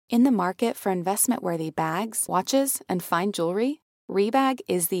In the market for investment-worthy bags, watches, and fine jewelry, Rebag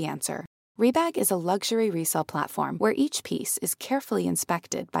is the answer. Rebag is a luxury resale platform where each piece is carefully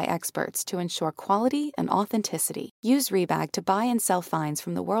inspected by experts to ensure quality and authenticity. Use Rebag to buy and sell finds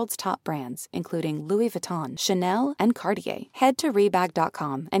from the world's top brands, including Louis Vuitton, Chanel, and Cartier. Head to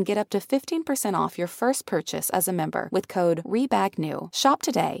Rebag.com and get up to 15% off your first purchase as a member with code REBAGNEW. Shop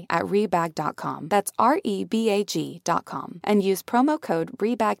today at Rebag.com. That's REBAG.com. And use promo code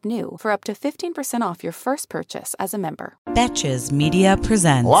REBAGNEW for up to 15% off your first purchase as a member. Betches Media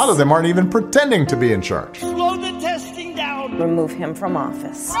presents. A lot of them aren't even pretending to be in charge. Slow the testing down. Remove him from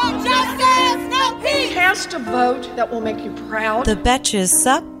office. No justice, no peace. Cast a vote that will make you proud. The Betches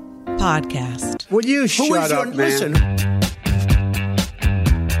Sup podcast. Will you shut up, man? Listen.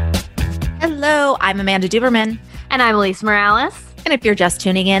 Hello, I'm Amanda Duberman. And I'm Elise Morales. And if you're just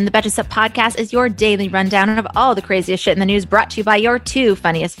tuning in, the Betches Sup podcast is your daily rundown of all the craziest shit in the news, brought to you by your two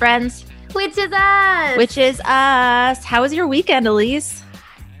funniest friends. Which is us. Which is us. How was your weekend, Elise?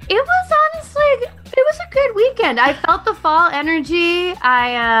 It was honestly, it was a good weekend. I felt the fall energy.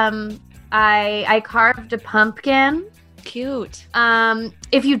 I carved a pumpkin. Cute.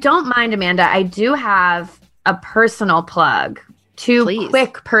 If you don't mind, Amanda, I do have a personal plug. Two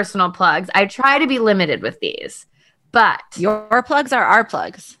quick personal plugs. I try to be limited with these, but your plugs are our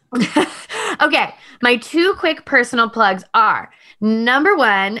plugs. Okay. My two quick personal plugs are, number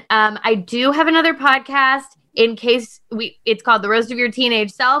one, I do have another podcast. In case it's called The Roast of Your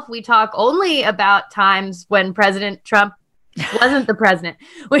Teenage Self. We talk only about times when President Trump wasn't the president,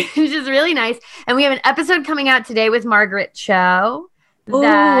 which is really nice. And we have an episode coming out today with Margaret Cho.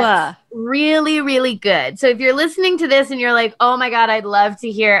 That's really, really good. So if you're listening to this and you're like, oh my God, I'd love to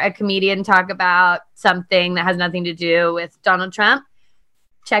hear a comedian talk about something that has nothing to do with Donald Trump,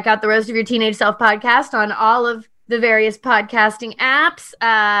 check out The Roast of Your Teenage Self podcast on all of the various podcasting apps.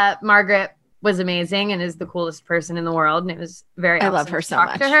 Margaret was amazing and is the coolest person in the world. And it was very awesome. I love her so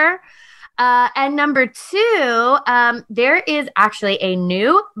much. To her. And number two, there is actually a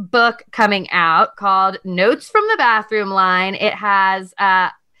new book coming out called Notes from the Bathroom Line. It has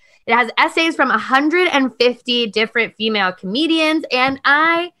essays from 150 different female comedians, and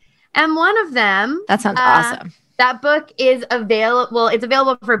I am one of them. That sounds awesome. That book is available. It's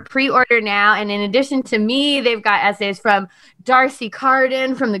available for pre-order now. And in addition to me, they've got essays from Darcy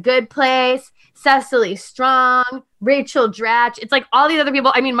Carden from The Good Place, Cecily Strong, Rachel Dratch. It's like all these other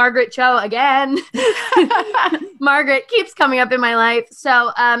people. I mean, Margaret Cho again. Margaret keeps coming up in my life.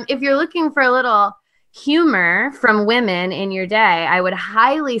 So if you're looking for a little humor from women in your day, I would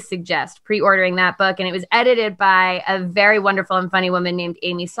highly suggest pre-ordering that book. And it was edited by a very wonderful and funny woman named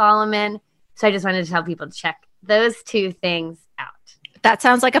Amy Solomon. So I just wanted to tell people to check those two things out. That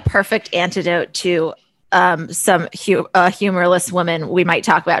sounds like a perfect antidote to some humorless women we might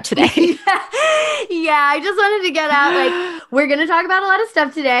talk about today. Yeah, I just wanted to get out, like, we're going to talk about a lot of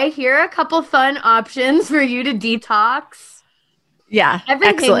stuff today. Here are a couple fun options for you to detox. Yeah,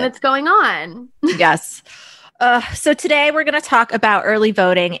 everything excellent. That's going on. Yes. So today we're going to talk about early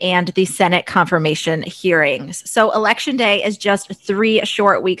voting and the Senate confirmation hearings. So Election Day is just 3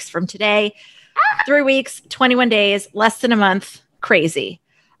 short weeks from today. 3 weeks, 21 days, less than a month. Crazy.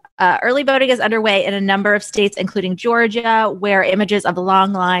 Early voting is underway in a number of states, including Georgia, where images of the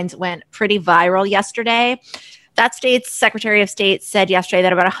long lines went pretty viral yesterday. That state's Secretary of State said yesterday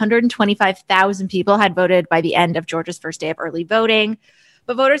that about 125,000 people had voted by the end of Georgia's first day of early voting.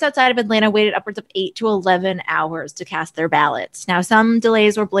 But voters outside of Atlanta waited upwards of 8 to 11 hours to cast their ballots. Now, some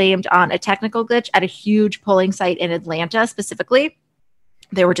delays were blamed on a technical glitch at a huge polling site in Atlanta specifically.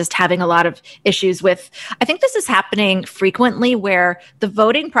 They were just having a lot of issues with, I think this is happening frequently, where the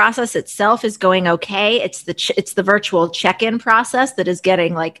voting process itself is going okay. It's the virtual check-in process that is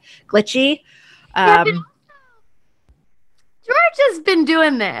getting like glitchy. Georgia's been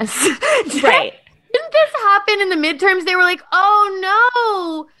doing this. Right. Didn't this happen in the midterms? They were like,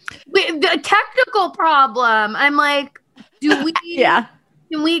 oh no, the technical problem. I'm like, do we... Yeah.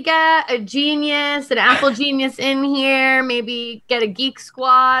 Can we get a genius, an Apple genius in here? Maybe get a Geek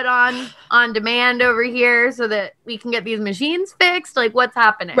Squad on demand over here so that we can get these machines fixed? Like, what's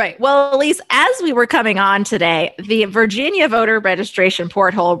happening? Right. Well, Elise, as we were coming on today, the Virginia voter registration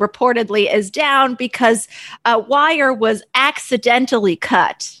porthole reportedly is down because a wire was accidentally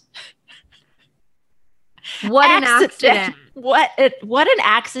cut. What an accident. What an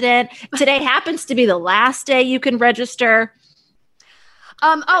accident. Today happens to be the last day you can register.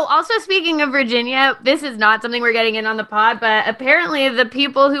 Also speaking of Virginia, this is not something we're getting in on the pod, but apparently the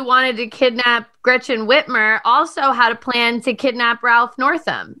people who wanted to kidnap Gretchen Whitmer also had a plan to kidnap Ralph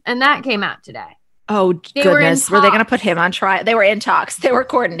Northam, and that came out today. Oh, goodness. Were they going to put him on trial? They were in talks. They were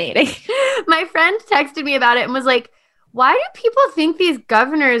coordinating. My friend texted me about it and was like, why do people think these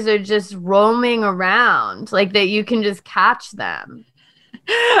governors are just roaming around? Like that you can just catch them.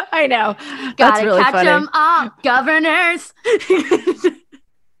 I know. Gotta really catch funny. them up, governors.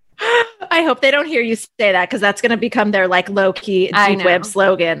 I hope they don't hear you say that because that's going to become their like low-key deep web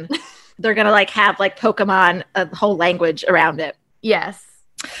slogan. They're going to like have like Pokemon, a whole language around it. Yes.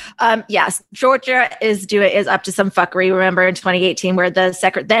 Yes. Georgia is up to some fuckery. Remember in 2018 where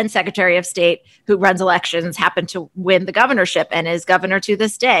the then Secretary of State who runs elections happened to win the governorship and is governor to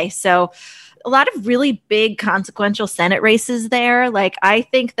this day. So a lot of really big consequential Senate races there. Like I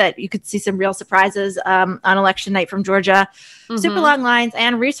think that you could see some real surprises on election night from Georgia. Mm-hmm. Super long lines,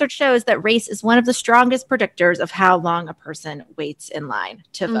 and research shows that race is one of the strongest predictors of how long a person waits in line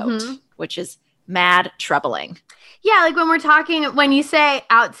to vote, which is mad troubling. Yeah, like when you say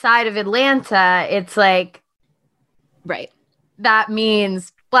outside of Atlanta, it's like, right. That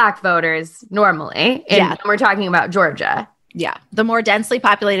means Black voters normally. And we're talking about Georgia. Yeah. The more densely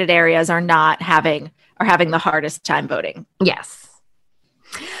populated areas are having the hardest time voting. Yes.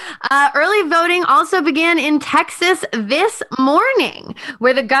 Early voting also began in Texas this morning,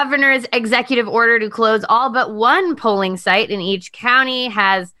 where the governor's executive order to close all but one polling site in each county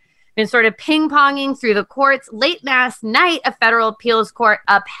has been sort of ping-ponging through the courts. Late last night, a federal appeals court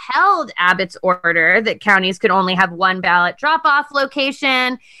upheld Abbott's order that counties could only have one ballot drop-off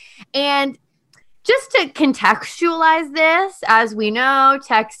location. And just to contextualize this, as we know,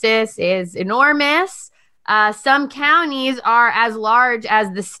 Texas is enormous. Some counties are as large as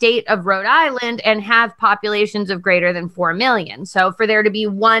the state of Rhode Island and have populations of greater than 4 million. So for there to be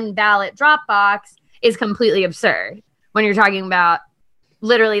one ballot drop box is completely absurd. When you're talking about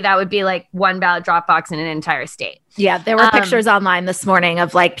literally, that would be like one ballot drop box in an entire state. Yeah, there were pictures online this morning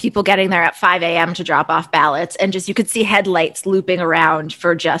of like people getting there at 5 a.m. to drop off ballots, and just you could see headlights looping around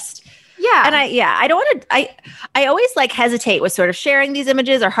for just. Yeah. And I don't want to, I always like hesitate with sort of sharing these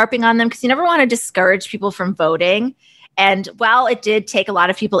images or harping on them because you never want to discourage people from voting. And while it did take a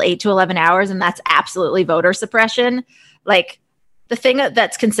lot of people 8 to 11 hours, and that's absolutely voter suppression, like the thing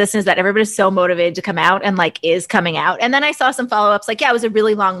that's consistent is that everybody's so motivated to come out and like is coming out. And then I saw some follow-ups like, yeah, it was a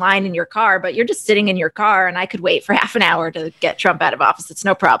really long line in your car, but you're just sitting in your car and I could wait for half an hour to get Trump out of office. It's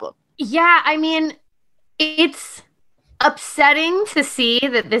no problem. Yeah. I mean, it's upsetting to see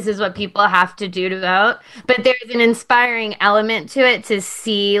that this is what people have to do to vote, but there's an inspiring element to it to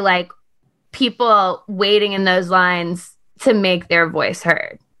see like people waiting in those lines to make their voice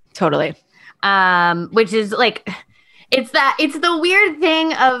heard. Totally. Which is like, it's the weird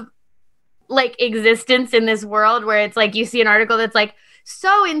thing of like existence in this world where it's like you see an article that's like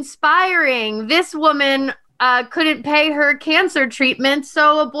so inspiring. This woman couldn't pay her cancer treatment,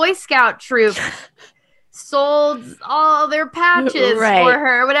 so a Boy Scout troop sold all their patches for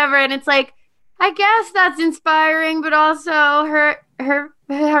her, whatever. And it's like, I guess that's inspiring, but also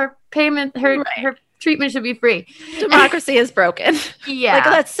her payment, her treatment should be free. Democracy is broken. Yeah. Like,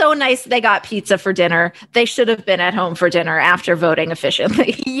 that's so nice they got pizza for dinner. They should have been at home for dinner after voting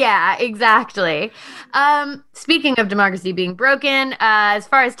efficiently. Yeah, exactly. Speaking of democracy being broken, as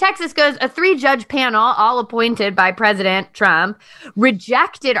far as Texas goes, a 3-judge panel, all appointed by President Trump,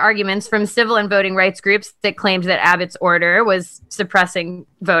 rejected arguments from civil and voting rights groups that claimed that Abbott's order was suppressing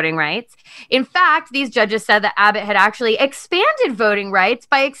voting rights. In fact, these judges said that Abbott had actually expanded voting rights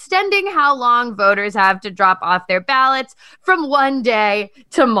by extending how long voters have to drop off their ballots from one day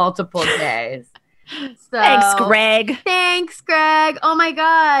to multiple days. So, Thanks, Greg. Oh my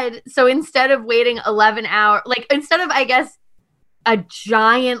God. So instead of waiting 11 hours, like instead of, I guess, a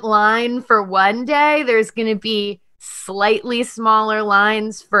giant line for one day, there's going to be slightly smaller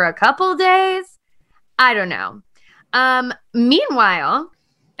lines for a couple days. I don't know. Meanwhile,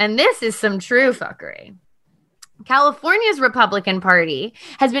 and this is some true fuckery, California's Republican Party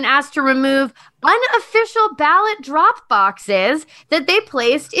has been asked to remove unofficial ballot drop boxes that they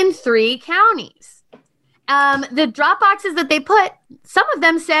placed in 3 counties. The drop boxes that they put, some of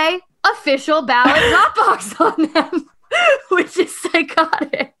them say official ballot drop box on them, which is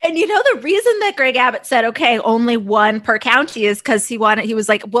psychotic. And you know, the reason that Greg Abbott said, okay, only 1 per county is because he was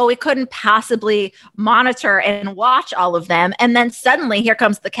like, well, we couldn't possibly monitor and watch all of them. And then suddenly here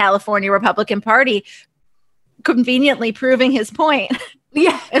comes the California Republican Party conveniently proving his point.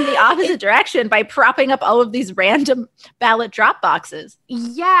 Yeah, in the opposite direction by propping up all of these random ballot drop boxes.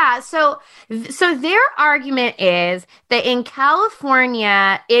 Yeah, so their argument is that in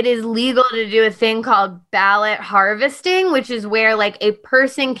California, it is legal to do a thing called ballot harvesting, which is where like a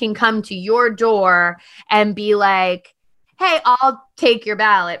person can come to your door and be like, hey, I'll take your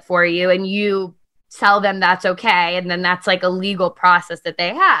ballot for you and you tell them that's okay. And then that's like a legal process that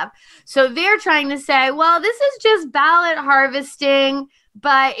they have. So they're trying to say, well, this is just ballot harvesting,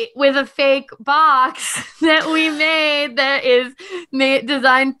 but with a fake box that we made that is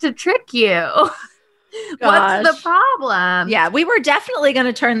designed to trick you. What's the problem? Yeah, we were definitely going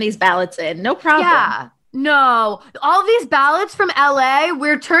to turn these ballots in. No problem. Yeah. No. All these ballots from LA,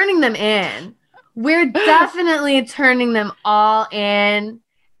 we're turning them in. We're definitely turning them all in.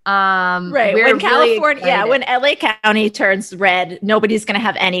 Right. When California, when LA County turns red, nobody's going to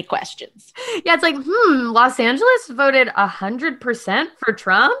have any questions. Yeah, it's like, Los Angeles voted 100% for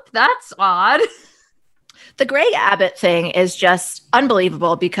Trump? That's odd. The Greg Abbott thing is just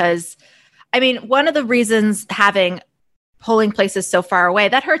unbelievable because, I mean, one of the reasons having polling places so far away,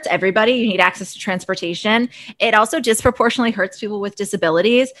 that hurts everybody. You need access to transportation. It also disproportionately hurts people with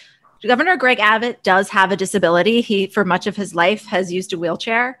disabilities. Governor Greg Abbott does have a disability. He, for much of his life, has used a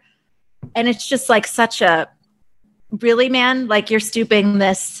wheelchair. And it's just like such a, really, man, like you're stooping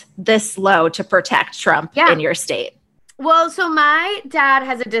this low to protect Trump in your state. Well, so my dad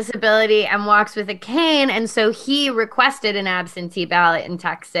has a disability and walks with a cane. And so he requested an absentee ballot in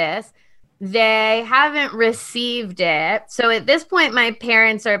Texas. They haven't received it. So at this point, my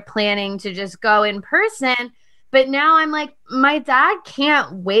parents are planning to just go in person. But now I'm like, my dad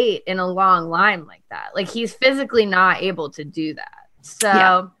can't wait in a long line like that. Like he's physically not able to do that.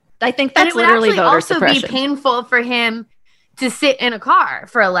 So I think that's literally voter suppression. It would also be painful for him to sit in a car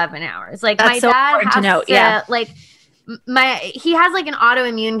for 11 hours. Like that's my dad has to like he has like an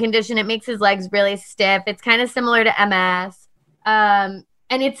autoimmune condition. It makes his legs really stiff. It's kind of similar to MS.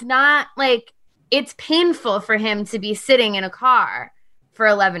 And it's not like, it's painful for him to be sitting in a car for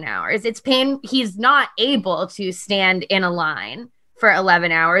 11 hours. He's not able to stand in a line for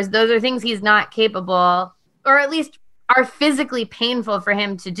 11 hours. Those are things he's not capable, or at least are physically painful for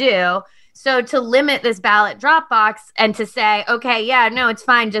him to do. So to limit this ballot drop box and to say, okay, yeah, no, it's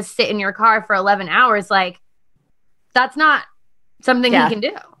fine. Just sit in your car for 11 hours. Like that's not something he can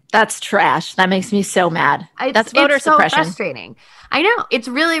do. That's trash. That makes me so mad. That's voter suppression. So frustrating. I know. It's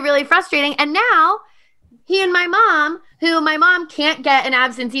really, really frustrating. And now he and my mom, who my mom can't get an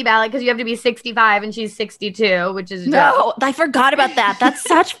absentee ballot because you have to be 65 and she's 62, which is a joke. No, I forgot about that. That's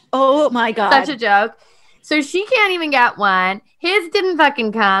such, oh my God. Such a joke. So she can't even get one. His didn't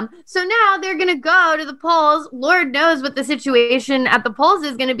fucking come. So now they're going to go to the polls. Lord knows what the situation at the polls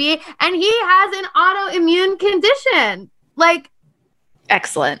is going to be. And he has an autoimmune condition. Like,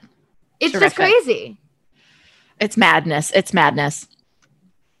 excellent. It's just crazy. It's madness. It's madness.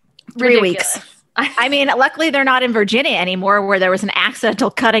 3 weeks. I mean, luckily they're not in Virginia anymore where there was an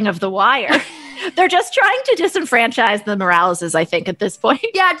accidental cutting of the wire. They're just trying to disenfranchise the Moraleses, I think, at this point.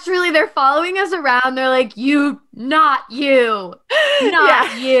 Yeah, truly. They're following us around. They're like, not you.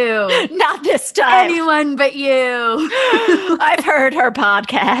 Not you. Not this time. Anyone but you. I've heard her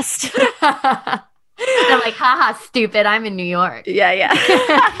podcast. And I'm like, haha, stupid. I'm in New York.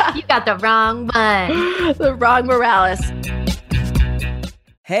 Yeah. You got the wrong one. The wrong Morales.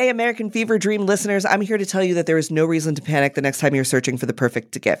 Hey, American Fever Dream listeners, I'm here to tell you that there is no reason to panic the next time you're searching for the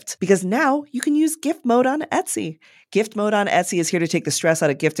perfect gift. Because now you can use gift mode on Etsy. Gift mode on Etsy is here to take the stress out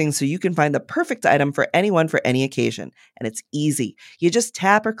of gifting so you can find the perfect item for anyone for any occasion. And it's easy. You just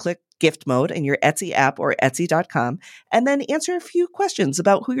tap or click gift mode in your Etsy app or Etsy.com, and then answer a few questions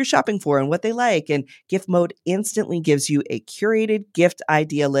about who you're shopping for and what they like. And gift mode instantly gives you a curated gift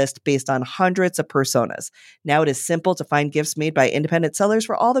idea list based on hundreds of personas. Now it is simple to find gifts made by independent sellers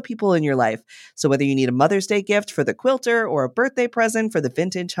for all the people in your life. So whether you need a Mother's Day gift for the quilter or a birthday present for the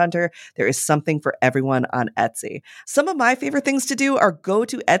vintage hunter, there is something for everyone on Etsy. Some of my favorite things to do are go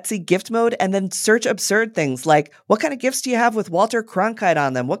to Etsy gift mode and then search absurd things like, what kind of gifts do you have with Walter Cronkite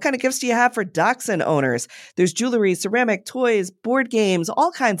on them? What kind of gifts do you have for dachshund owners? There's jewelry, ceramic, toys, board games,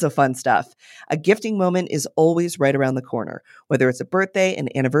 all kinds of fun stuff. A gifting moment is always right around the corner, whether it's a birthday, an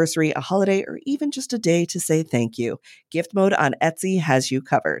anniversary, a holiday, or even just a day to say thank you. Gift mode on Etsy has you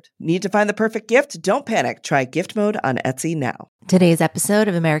covered. Need to find the perfect gift? Don't panic. Try gift mode on Etsy now. Today's episode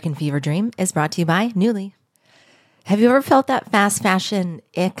of American Fever Dream is brought to you by Nuuly. Have you ever felt that fast fashion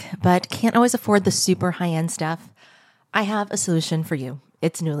ick, but can't always afford the super high-end stuff? I have a solution for you.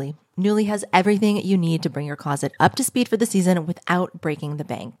 It's Nuuly. Nuuly has everything you need to bring your closet up to speed for the season without breaking the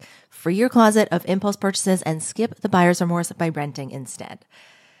bank. Free your closet of impulse purchases and skip the buyer's remorse by renting instead.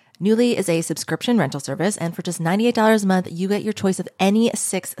 Nuuly is a subscription rental service, and for just $98 a month, you get your choice of any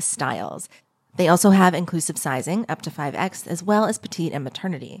 6 styles. They also have inclusive sizing, up to 5X, as well as petite and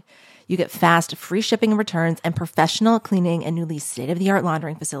maternity. You get fast, free shipping and returns, and professional cleaning and Nuuly's state-of-the-art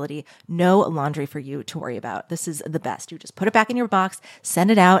laundering facility. No laundry for you to worry about. This is the best. You just put it back in your box,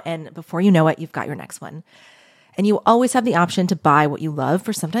 send it out, and before you know it, you've got your next one. And you always have the option to buy what you love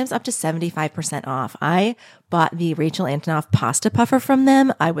for sometimes up to 75% off. I bought the Rachel Antonoff pasta puffer from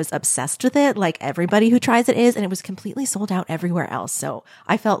them. I was obsessed with it, like everybody who tries it is, and it was completely sold out everywhere else. So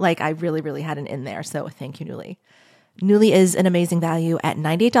I felt like I really, really had an in there. So thank you, Nuuly. Nuuly is an amazing value at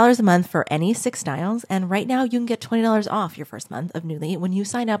 $98 a month for any 6 styles. And right now you can get $20 off your first month of Nuuly when you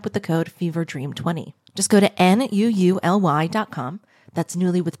sign up with the code FEVERDREAM20. Just go to NUULY.com. That's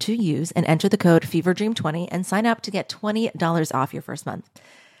Nuuly with 2 U's, and enter the code FEVERDREAM20 and sign up to get $20 off your first month.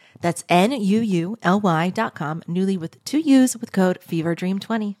 That's NUULY.com, Nuuly with 2 U's with code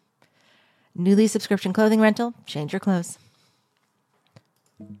FEVERDREAM20. Nuuly subscription clothing rental, change your clothes.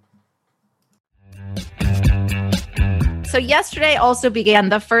 So yesterday also began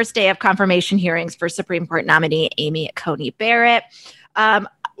the first day of confirmation hearings for Supreme Court nominee Amy Coney Barrett.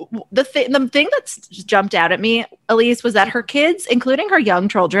 The thing that's jumped out at me, Elise, was that her kids, including her young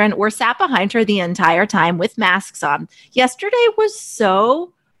children, were sat behind her the entire time with masks on. Yesterday was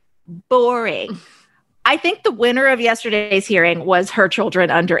so boring. I think the winner of yesterday's hearing was her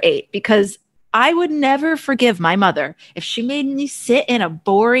children under 8, because I would never forgive my mother if she made me sit in a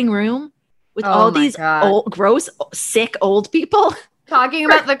boring room with all these old, gross, sick old people. Talking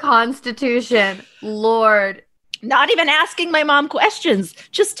about the Constitution. Lord. Not even asking my mom questions,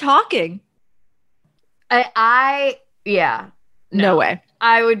 just talking. Yeah. No way.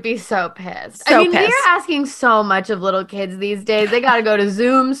 I would be so pissed. So pissed. They're asking so much of little kids these days. They got to go to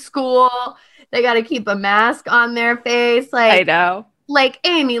Zoom school. They got to keep a mask on their face. Like, I know. Like,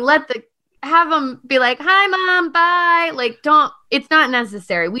 Amy, have them be like, hi, mom, bye. Like, it's not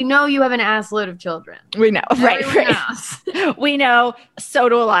necessary. We know you have an ass load of children. We know. Everyone Right. knows. We know. So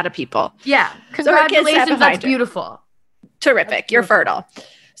do a lot of people. Yeah. Congratulations. So that's beautiful. Terrific. You're fertile.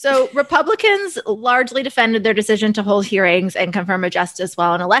 So Republicans largely defended their decision to hold hearings and confirm a justice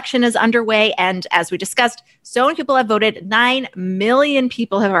while an election is underway. And as we discussed, so many people have voted. 9 million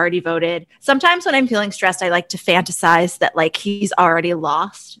people have already voted. Sometimes when I'm feeling stressed, I like to fantasize that like he's already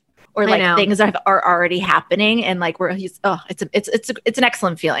lost, or like things are already happening, and like it's an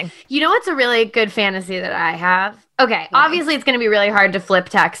excellent feeling. You know what's a really good fantasy that I have? Okay, obviously it's going to be really hard to flip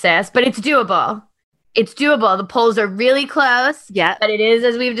Texas, but it's doable. It's doable. The polls are really close. Yeah. But it is,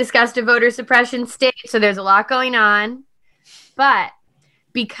 as we've discussed, a voter suppression state, so there's a lot going on. But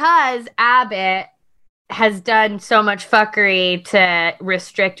because Abbott has done so much fuckery to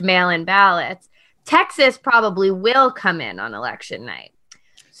restrict mail-in ballots, Texas probably will come in on election night.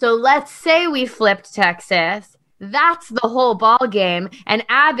 So let's say we flipped Texas. That's the whole ball game. And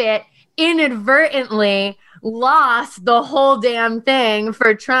Abbott inadvertently lost the whole damn thing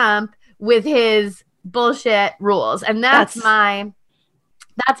for Trump with his bullshit rules. And that's my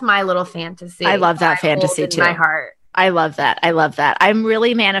little fantasy. I love that fantasy too. My heart. I love that. I'm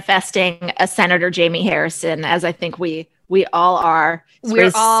really manifesting a Senator Jamie Harrison, as I think we all are.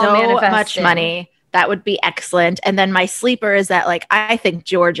 We're all so manifesting. Much money. That would be excellent. And then my sleeper is that, like, I think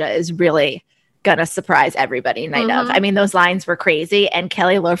Georgia is really gonna surprise everybody night of. I mean, those lines were crazy, and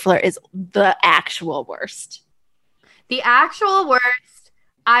Kelly Loeffler is the actual worst. The actual worst.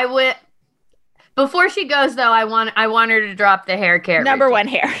 I would. Before she goes, though, I want her to drop the hair care. Number one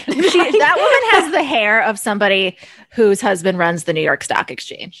hair. That woman has the hair of somebody whose husband runs the New York Stock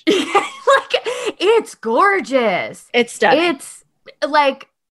Exchange. Like, it's gorgeous. It's stunning. It's like.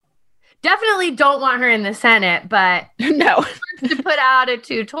 Definitely don't want her in the Senate, but no. To put out a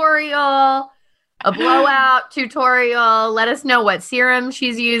tutorial, a blowout tutorial. Let us know what serum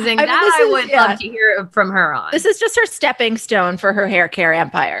she's using. I would love to hear from her on. This is just her stepping stone for her hair care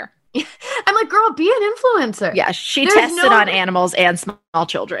empire. I'm like, girl, be an influencer. Yeah, she tested on animals and small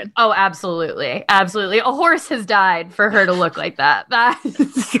children. Oh, absolutely. Absolutely. A horse has died for her to look like that. That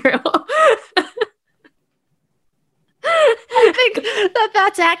is true. I think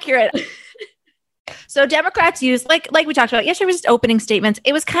that's accurate. So Democrats used, like we talked about, yesterday was just opening statements.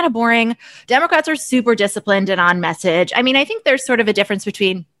 It was kind of boring. Democrats are super disciplined and on message. I mean, I think there's sort of a difference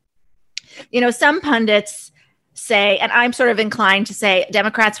between, some pundits say, and I'm sort of inclined to say,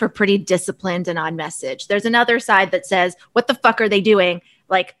 Democrats were pretty disciplined and on message. There's another side that says, what the fuck are they doing?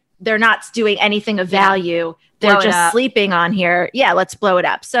 Like, they're not doing anything of value. They're just sleeping on here. Yeah, let's blow it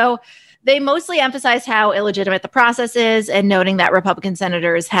up. So they mostly emphasized how illegitimate the process is, and noting that Republican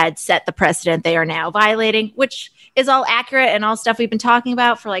senators had set the precedent they are now violating, which is all accurate and all stuff we've been talking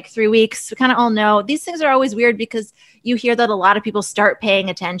about for like 3 weeks. We kind of all know these things are always weird because you hear that a lot of people start paying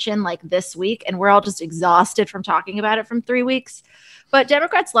attention like this week, and we're all just exhausted from talking about it from 3 weeks. But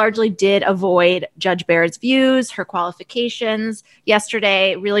Democrats largely did avoid Judge Barrett's views, her qualifications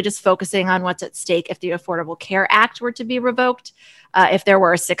yesterday, really just focusing on what's at stake if the Affordable Care Act were to be revoked. If there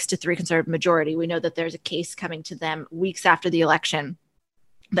were a 6-3 conservative majority, we know that there's a case coming to them weeks after the election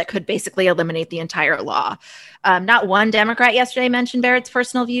that could basically eliminate the entire law. Not one Democrat yesterday mentioned Barrett's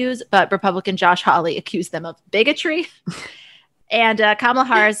personal views, but Republican Josh Hawley accused them of bigotry. And Kamala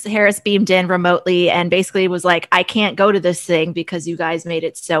Harris beamed in remotely and basically was like, I can't go to this thing because you guys made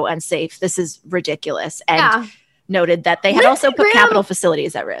it so unsafe. This is ridiculous. And noted that they had also put Capitol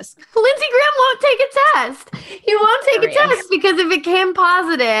facilities at risk. Lindsey Graham won't take a test. He won't take a test because if it came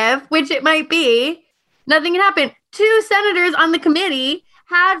positive, which it might be, nothing can happen. 2 senators on the committee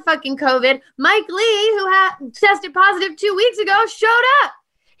had fucking COVID. Mike Lee, who had tested positive 2 weeks ago, showed up.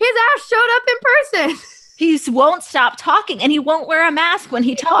 His ass showed up in person. He won't stop talking, and he won't wear a mask when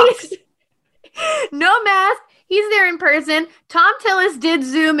he talks. No mask. He's there in person. Tom Tillis did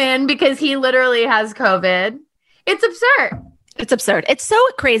Zoom in because he literally has COVID. It's absurd. It's absurd. It's so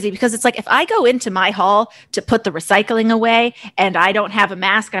crazy because it's like if I go into my hall to put the recycling away and I don't have a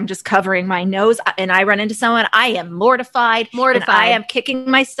mask, I'm just covering my nose and I run into someone, I am mortified. And I am kicking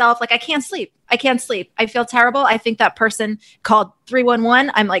myself. Like I can't sleep. I feel terrible. I think that person called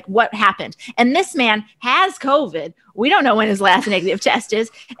 311. I'm like, what happened? And this man has COVID. We don't know when his last negative test is.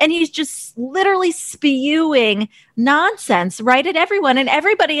 And he's just literally spewing nonsense right at everyone. And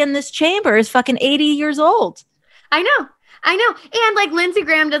everybody in this chamber is fucking 80 years old. I know. And like Lindsey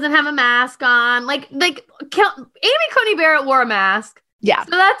Graham doesn't have a mask on. Like Amy Coney Barrett wore a mask. Yeah.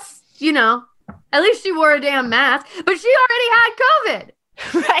 So that's, at least she wore a damn mask. But she already had COVID.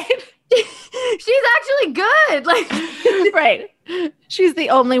 Right. She's actually good. Like right. She's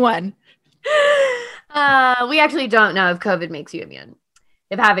the only one. We actually don't know if COVID makes you immune.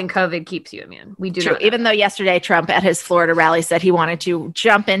 If having COVID keeps you immune. We do True. Even though yesterday Trump at his Florida rally said he wanted to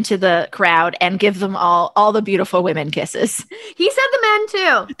jump into the crowd and give them all the beautiful women kisses. He said the men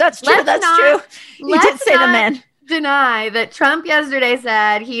too. That's true. True. He did say the men. Deny that Trump yesterday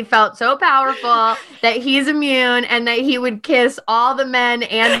said he felt so powerful that he's immune and that he would kiss all the men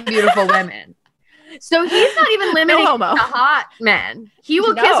and beautiful women. So he's not even limiting to hot men. He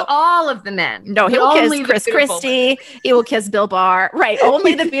will kiss all of the men. No, he will kiss Chris Christie. He will kiss Bill Barr. Right.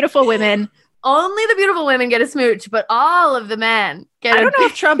 Only the beautiful women. Only the beautiful women get a smooch, but all of the men get I don't know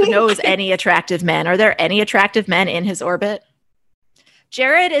if Trump knows any attractive men. Are there any attractive men in his orbit?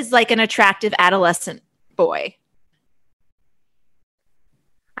 Jared is like an attractive adolescent boy.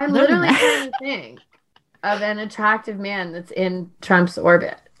 I'm literally trying to think of an attractive man that's in Trump's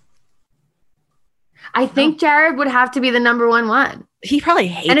orbit. I think Jared would have to be the number one. He probably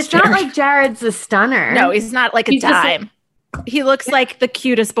hates And it's Jared. not like Jared's a stunner. No, he's not like a dime. He looks like the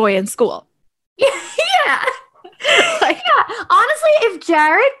cutest boy in school. Yeah. Honestly, if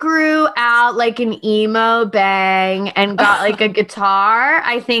Jared grew out like an emo bang and got like a guitar,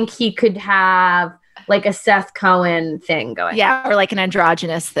 I think he could have like a Seth Cohen thing going. Yeah, or like an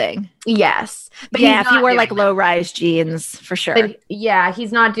androgynous thing. Yes. But yeah, if you wear like low-rise jeans, for sure. But yeah,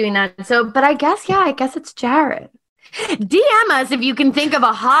 he's not doing that. So, but I guess it's Jared. DM us if you can think of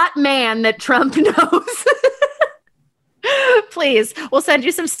a hot man that Trump knows. Please, we'll send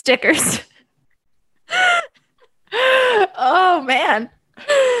you some stickers. Oh, man.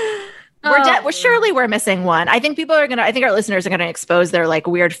 Surely we're missing one. I think our listeners are going to expose their like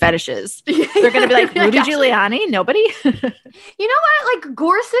weird fetishes. They're going to be like, Rudy Giuliani? Nobody? You know what? Like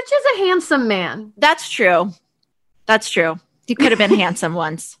Gorsuch is a handsome man. That's true. He could have been handsome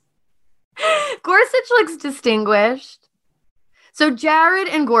once. Gorsuch looks distinguished. So Jared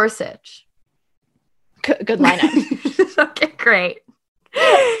and Gorsuch. Good lineup. Okay, great.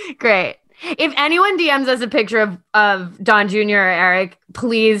 If anyone DMs us a picture of Don Jr. or Eric,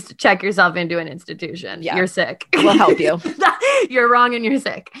 please check yourself into an institution. Yeah. You're sick. We'll help you. You're wrong and you're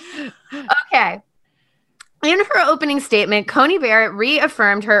sick. Okay. In her opening statement, Coney Barrett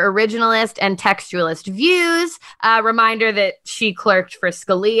reaffirmed her originalist and textualist views. Reminder that she clerked for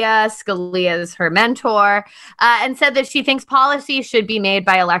Scalia. Scalia is her mentor. And said that she thinks policy should be made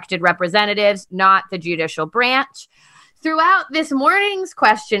by elected representatives, not the judicial branch. Throughout this morning's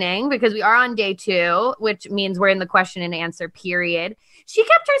questioning, because we are on day 2, which means we're in the question and answer period, she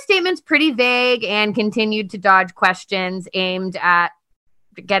kept her statements pretty vague and continued to dodge questions aimed at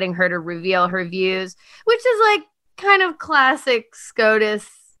getting her to reveal her views, which is like kind of classic SCOTUS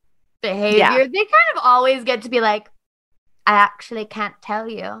behavior. Yeah. They kind of always get to be like, I actually can't tell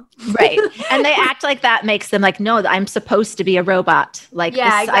you. Right. And they act like that makes them like, no, I'm supposed to be a robot. Like, Yeah,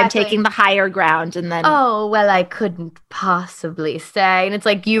 I'm exactly. taking the higher ground. And then, Oh, well, I couldn't possibly say. And it's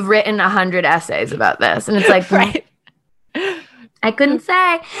like, you've written 100 essays about this. And it's like, right. I couldn't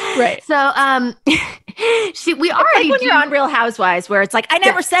say. Right. So, we It's like already when you're on Real Housewives where it's like, I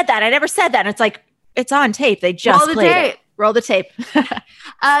never said that. I never said that. And it's like, it's on tape. They just played it. Roll the tape.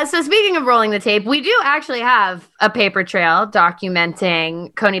 So speaking of rolling the tape, we do actually have a paper trail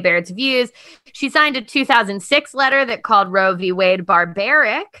documenting Coney Barrett's views. She signed a 2006 letter that called Roe v. Wade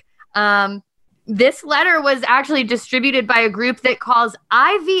barbaric. This letter was actually distributed by a group that calls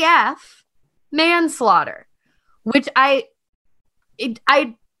IVF manslaughter, which I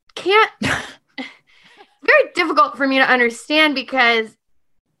can't. Very difficult for me to understand because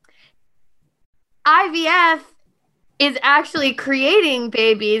IVF is actually creating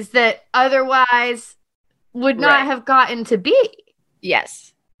babies that otherwise would not have gotten to be.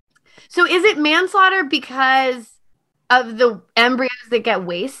 Yes. So is it manslaughter because of the embryos that get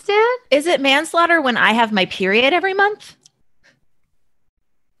wasted? Is it manslaughter when I have my period every month?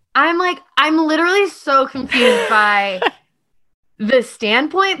 I'm literally so confused by the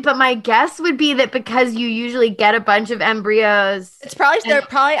standpoint, but my guess would be that because you usually get a bunch of embryos. It's probably,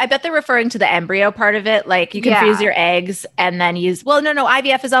 I bet they're referring to the embryo part of it. Like you can fuse your eggs and then use, no,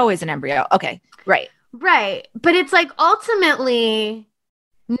 IVF is always an embryo. Okay. Right. Right. But it's like ultimately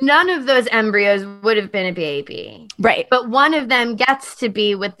none of those embryos would have been a baby. Right. But one of them gets to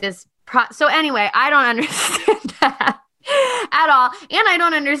be with this. So anyway, I don't understand that at all. And I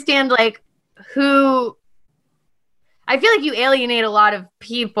don't understand like who. I feel like you alienate a lot of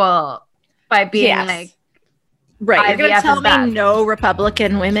people by being like, right. You're going to tell bad. me no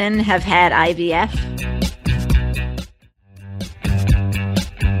Republican women have had IVF?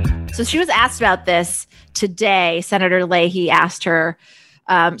 So she was asked about this today. Senator Leahy asked her.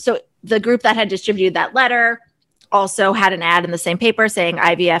 So the group that had distributed that letter also had an ad in the same paper saying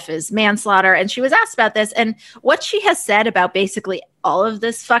IVF is manslaughter. And she was asked about this. And what she has said about basically all of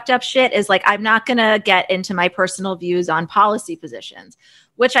this fucked up shit is like, I'm not going to get into my personal views on policy positions,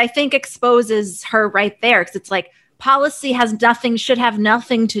 which I think exposes her right there. Because it's like policy should have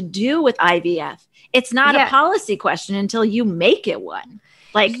nothing to do with IVF. It's not a policy question until you make it one.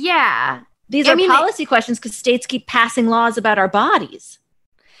 Like, these are policy questions because states keep passing laws about our bodies.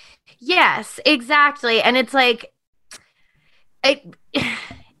 Yes, exactly. And it's like,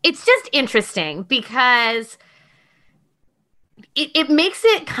 it's just interesting because it makes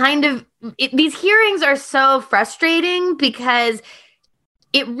it kind of, these hearings are so frustrating because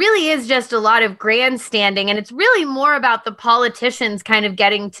it really is just a lot of grandstanding, and it's really more about the politicians kind of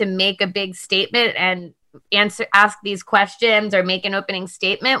getting to make a big statement and ask these questions or make an opening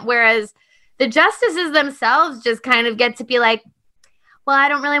statement, whereas the justices themselves just kind of get to be like, well, I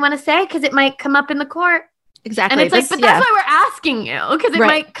don't really want to say because it might come up in the court. Exactly. And it's like, but that's why we're asking you, because it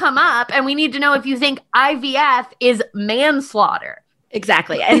might come up and we need to know if you think IVF is manslaughter.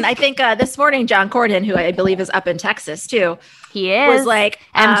 Exactly. And I think this morning, John Cornyn, who I believe is up in Texas too, he is, was like,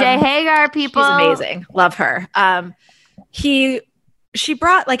 MJ Hagar, people. She's amazing. Love her. She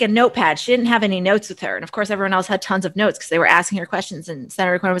brought like a notepad. She didn't have any notes with her. And of course, everyone else had tons of notes because they were asking her questions. And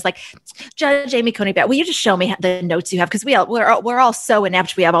Senator Cornyn was like, Judge Amy Coney Barrett, will you just show me the notes you have? Because we're all so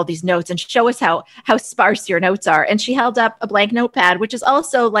inept. We have all these notes, and show us how sparse your notes are. And she held up a blank notepad, which is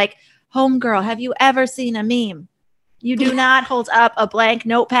also like, homegirl, have you ever seen a meme? You do not hold up a blank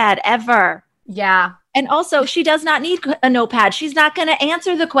notepad ever. Yeah. And also, she does not need a notepad. She's not going to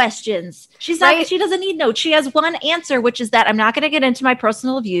answer the questions. She doesn't need notes. She has one answer, which is that I'm not going to get into my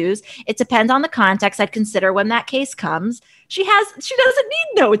personal views. It depends on the context I'd consider when that case comes. She doesn't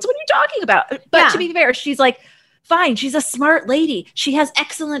need notes. What are you talking about? But to be fair, she's like, fine. She's a smart lady. She has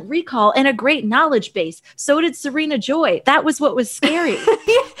excellent recall and a great knowledge base. So did Serena Joy. That was what was scary.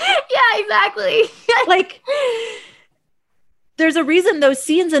 Yeah, exactly. Like, there's a reason those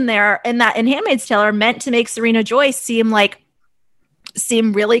scenes in Handmaid's Tale are meant to make Serena Joy seem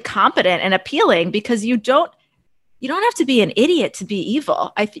really competent and appealing, because you don't have to be an idiot to be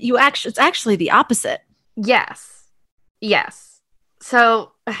evil. It's actually the opposite. Yes.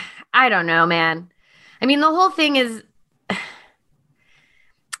 So I don't know, man. I mean, the whole thing is,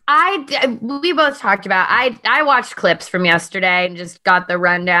 we both talked about, I watched clips from yesterday and just got the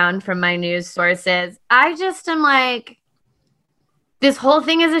rundown from my news sources. I just am like, this whole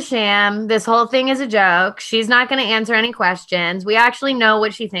thing is a sham. This whole thing is a joke. She's not going to answer any questions. We actually know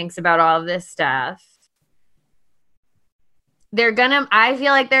what she thinks about all of this stuff. I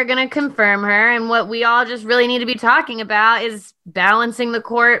feel like they're going to confirm her. And what we all just really need to be talking about is balancing the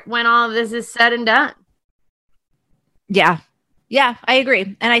court when all of this is said and done. Yeah. Yeah, I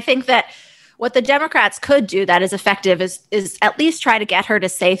agree. And I think that what the Democrats could do that is effective is at least try to get her to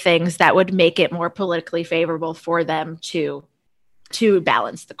say things that would make it more politically favorable for them to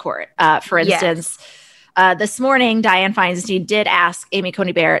balance the court. For instance, this morning, Dianne Feinstein did ask Amy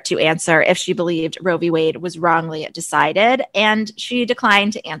Coney Barrett to answer if she believed Roe v. Wade was wrongly decided, and she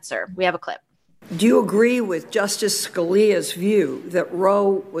declined to answer. We have a clip. Do you agree with Justice Scalia's view that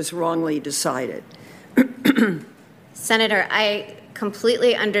Roe was wrongly decided? Senator, I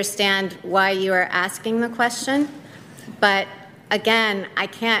completely understand why you are asking the question, but again, I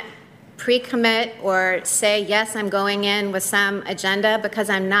can't pre-commit or say, yes, I'm going in with some agenda, because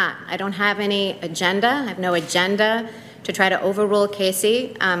I'm not. I don't have any agenda. I have no agenda to try to overrule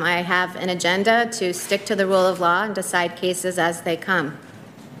Casey. I have an agenda to stick to the rule of law and decide cases as they come.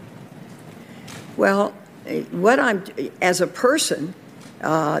 Well, as a person,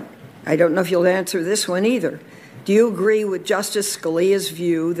 I don't know if you'll answer this one either. Do you agree with Justice Scalia's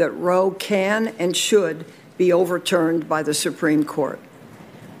view that Roe can and should be overturned by the Supreme Court?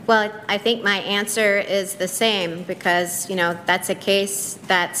 Well, I think my answer is the same, because, that's a case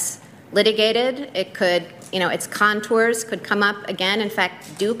that's litigated. It could, its contours could come up again. In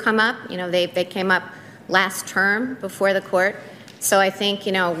fact, do come up. They came up last term before the court. So I think,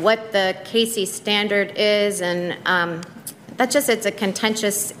 what the Casey standard is, and it's a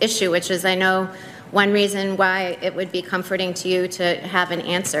contentious issue, which is, I know, one reason why it would be comforting to you to have an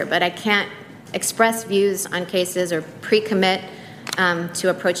answer. But I can't express views on cases or pre-commit to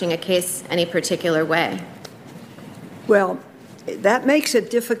approaching a case any particular way. Well, that makes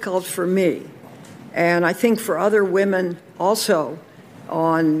it difficult for me, and I think for other women also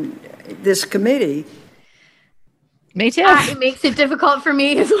on this committee. Me too. It makes it difficult for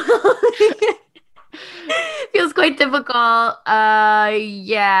me as well. Feels quite difficult.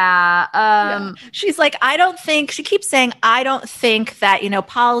 She's like, she keeps saying, I don't think that,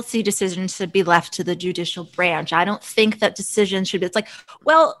 policy decisions should be left to the judicial branch. I don't think that decisions should be, it's like,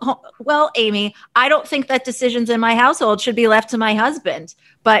 well, Amy, I don't think that decisions in my household should be left to my husband,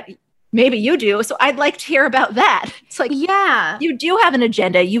 but maybe you do. So I'd like to hear about that. It's like, yeah, you do have an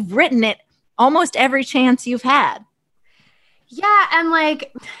agenda. You've written it almost every chance you've had. Yeah. And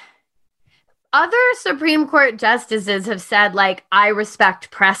other Supreme Court justices have said, I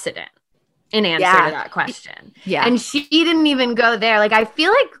respect precedent in answer to that question. Yeah. And she didn't even go there. I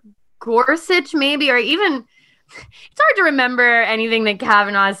feel like Gorsuch maybe, or even, it's hard to remember anything that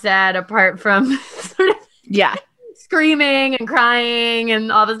Kavanaugh said apart from sort of screaming and crying and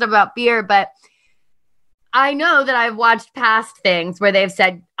all this stuff about fear. But I know that I've watched past things where they've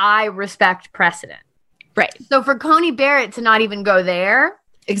said, I respect precedent. Right. So for Coney Barrett to not even go there,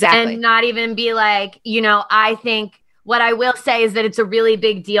 exactly, and not even be like, I think what I will say is that it's a really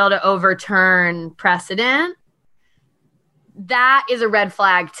big deal to overturn precedent. That is a red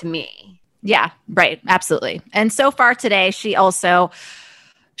flag to me. Yeah, right. Absolutely. And so far today, she was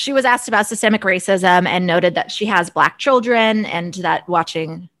asked about systemic racism and noted that she has Black children and that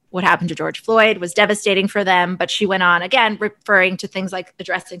watching what happened to George Floyd was devastating for them. But she went on, again, referring to things like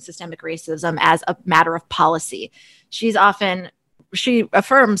addressing systemic racism as a matter of policy. She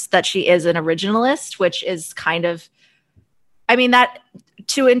affirms that she is an originalist, which is kind of, that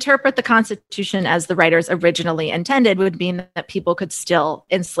to interpret the Constitution as the writers originally intended would mean that people could still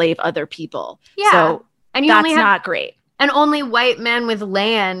enslave other people. Yeah. So and that's not great. And only white men with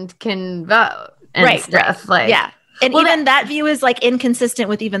land can vote and stuff. Yeah. And even that view is inconsistent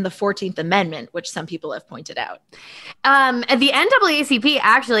with even the 14th Amendment, which some people have pointed out. The NAACP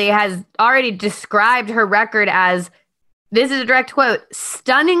actually has already described her record as, this is a direct quote,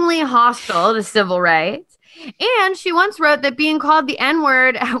 stunningly hostile to civil rights. And she once wrote that being called the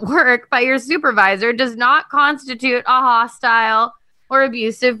N-word at work by your supervisor does not constitute a hostile or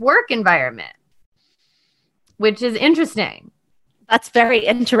abusive work environment, which is interesting. That's very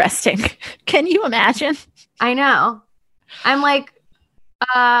interesting. Can you imagine? I know. I'm like,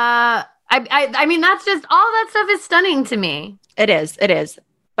 that's just, all that stuff is stunning to me. It is.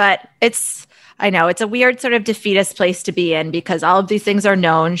 But I know it's a weird sort of defeatist place to be in because all of these things are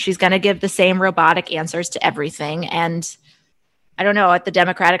known. She's going to give the same robotic answers to everything. And I don't know what the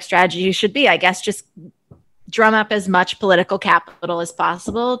Democratic strategy should be. I guess just drum up as much political capital as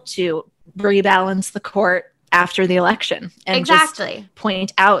possible to rebalance the court after the election and just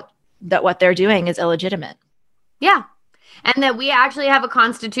point out that what they're doing is illegitimate. Yeah. And that we actually have a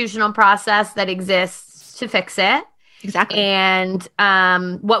constitutional process that exists to fix it. Exactly. And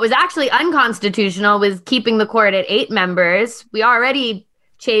what was actually unconstitutional was keeping the court at 8 members. We already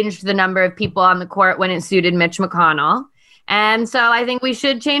changed the number of people on the court when it suited Mitch McConnell. And so I think we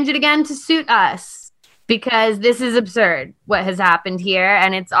should change it again to suit us. because this is absurd what has happened here.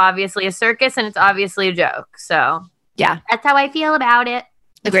 And it's obviously a circus and it's obviously a joke. So Yeah. that's how I feel about it.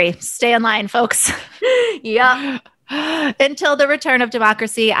 Agree. Stay in line, folks. Yep. Until the return of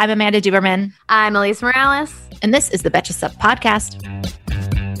democracy, I'm Amanda Duberman. I'm Elise Morales. And this is the Betches Sup Podcast.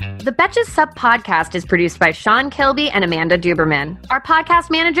 The Betches Sup Podcast is produced by Sean Kilby and Amanda Duberman. Our podcast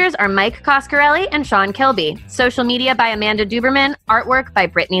managers are Mike Coscarelli and Sean Kilby. Social media by Amanda Duberman. Artwork by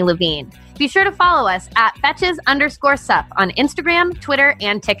Brittany Levine. Be sure to follow us at Betches_Sup on Instagram, Twitter,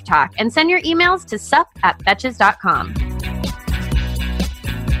 and TikTok. And send your emails to sup@betches.com.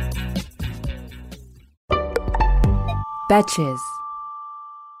 Betches.